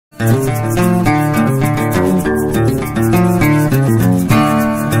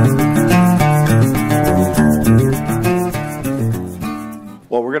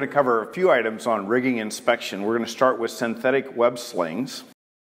Well, we're going to cover a few items on rigging inspection. We're going to start with synthetic web slings.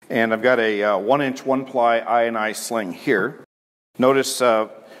 And I've got a 1-inch 1-ply I&I sling here. Notice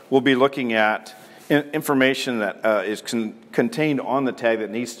we'll be looking at information that is contained on the tag that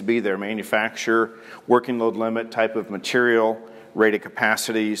needs to be there: manufacturer, working load limit, type of material, rated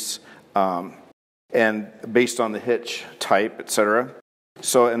capacities, and based on the hitch type, etc.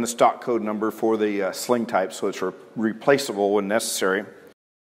 So, and the stock code number for the sling type, so it's replaceable when necessary.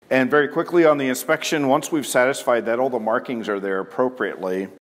 And very quickly on the inspection, once we've satisfied that all the markings are there appropriately,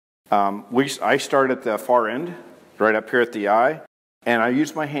 I start at the far end, right up here at the eye, and I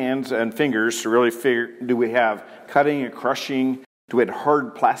use my hands and fingers to really figure, do we have cutting and crushing? Do we have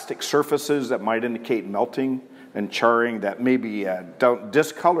hard plastic surfaces that might indicate melting and charring that maybe don't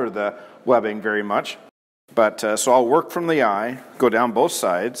discolor the webbing very much? But so I'll work from the eye, go down both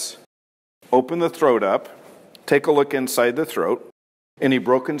sides, open the throat up, take a look inside the throat. Any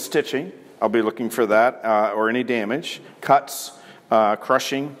broken stitching, I'll be looking for that, or any damage, cuts,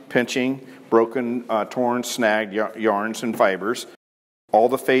 crushing, pinching, broken, torn, snagged yarns and fibers, all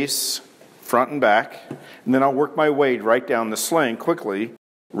the face, front and back, and then I'll work my way right down the sling quickly,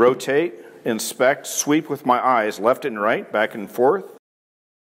 rotate, inspect, sweep with my eyes left and right, back and forth,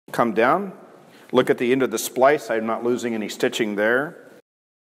 come down, look at the end of the splice, I'm not losing any stitching there,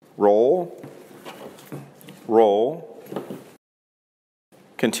 roll, roll,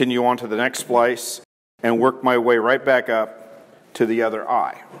 continue on to the next splice, and work my way right back up to the other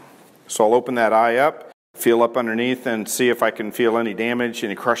eye. So I'll open that eye up, feel up underneath, and see if I can feel any damage,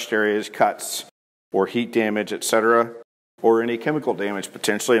 any crushed areas, cuts, or heat damage, etc., or any chemical damage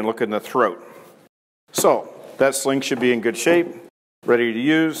potentially, and look in the throat. So that sling should be in good shape, ready to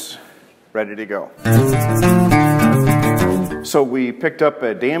use, ready to go. So we picked up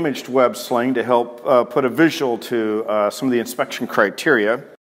a damaged web sling to help put a visual to some of the inspection criteria.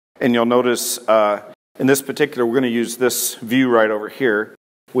 And you'll notice in this particular, we're going to use this view right over here.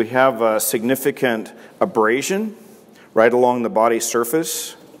 We have a significant abrasion right along the body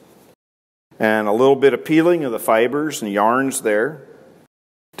surface and a little bit of peeling of the fibers and yarns there.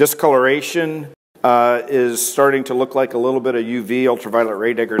 Discoloration is starting to look like a little bit of UV, ultraviolet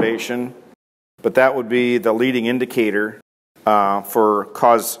ray degradation, but that would be the leading indicator for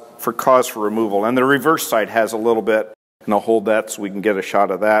cause for removal. And the reverse side has a little bit, and I'll hold that so we can get a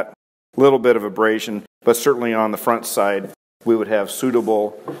shot of that. A little bit of abrasion, but certainly on the front side we would have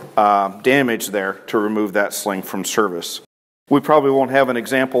suitable damage there to remove that sling from service. We probably won't have an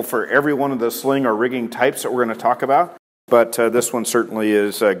example for every one of the sling or rigging types that we're going to talk about, but this one certainly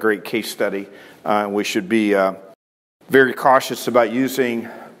is a great case study. We should be very cautious about using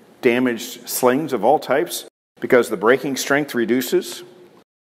damaged slings of all types, because the braking strength reduces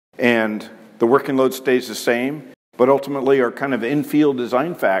and the working load stays the same, but ultimately our kind of infield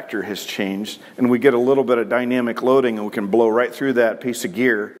design factor has changed, and we get a little bit of dynamic loading and we can blow right through that piece of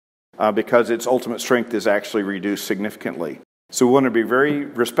gear because its ultimate strength is actually reduced significantly. So we want to be very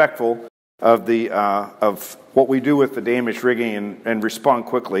respectful of what we do with the damaged rigging and respond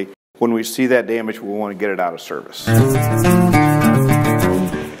quickly. When we see that damage, we want to get it out of service.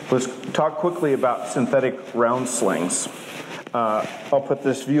 Let's talk quickly about synthetic round slings. I'll put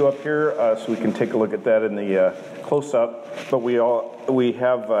this view up here so we can take a look at that in the close-up. But we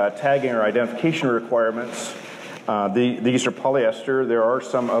have tagging or identification requirements. These are polyester. There are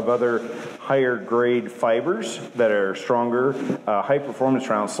some of other higher grade fibers that are stronger, high performance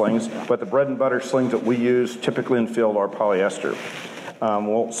round slings, but the bread and butter slings that we use typically in field are polyester.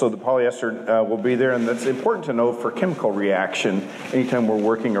 So the polyester will be there, and that's important to know for chemical reaction anytime we're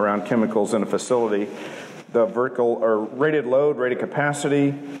working around chemicals in a facility. The vertical or rated load, rated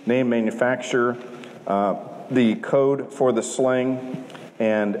capacity, name, manufacturer, the code for the sling,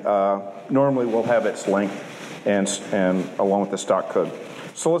 and normally we'll have its length and along with the stock code.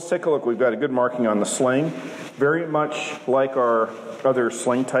 So let's take a look. We've got a good marking on the sling, very much like our other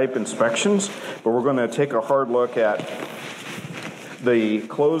sling type inspections, but we're going to take a hard look at the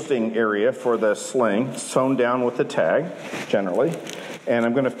closing area for the sling, sewn down with the tag, generally. And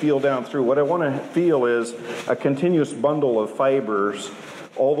I'm going to feel down through. What I want to feel is a continuous bundle of fibers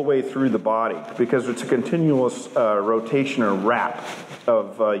all the way through the body, because it's a continuous rotation or wrap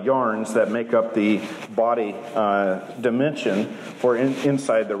of yarns that make up the body dimension for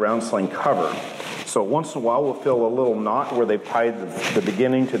inside the round sling cover. So once in a while we'll feel a little knot where they've tied the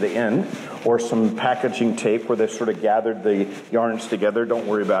beginning to the end, or some packaging tape where they've sort of gathered the yarns together. Don't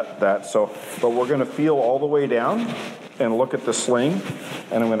worry about that. But we're going to feel all the way down and look at the sling,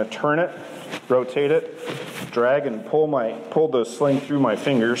 and I'm going to turn it, rotate it, drag and pull the sling through my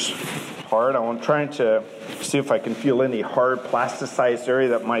fingers hard. I'm trying to see if I can feel any hard plasticized area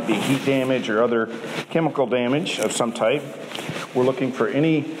that might be heat damage or other chemical damage of some type. We're looking for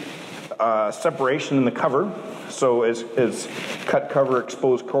any separation in the cover. So as cut cover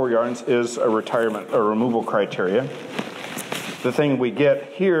exposed core yarns is a retirement or removal criteria. The thing we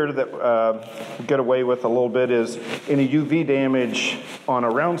get here that we get away with a little bit is any UV damage on a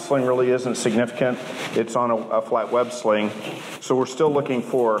round sling really isn't significant. It's on a flat web sling. So we're still looking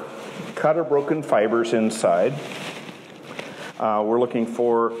for cut or broken fibers inside. We're looking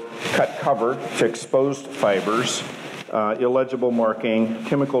for cut cover to exposed fibers, illegible marking,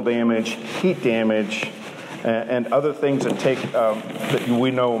 chemical damage, heat damage, and other things that that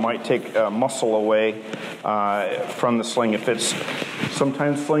we know might take muscle away from the sling.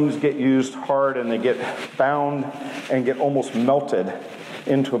 Sometimes slings get used hard and they get bound and get almost melted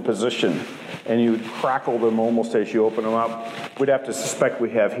into a position, and you crackle them almost as you open them up. We'd have to suspect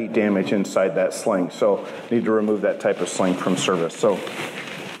we have heat damage inside that sling, so need to remove that type of sling from service. So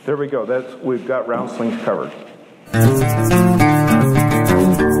there we go. We've got round slings covered.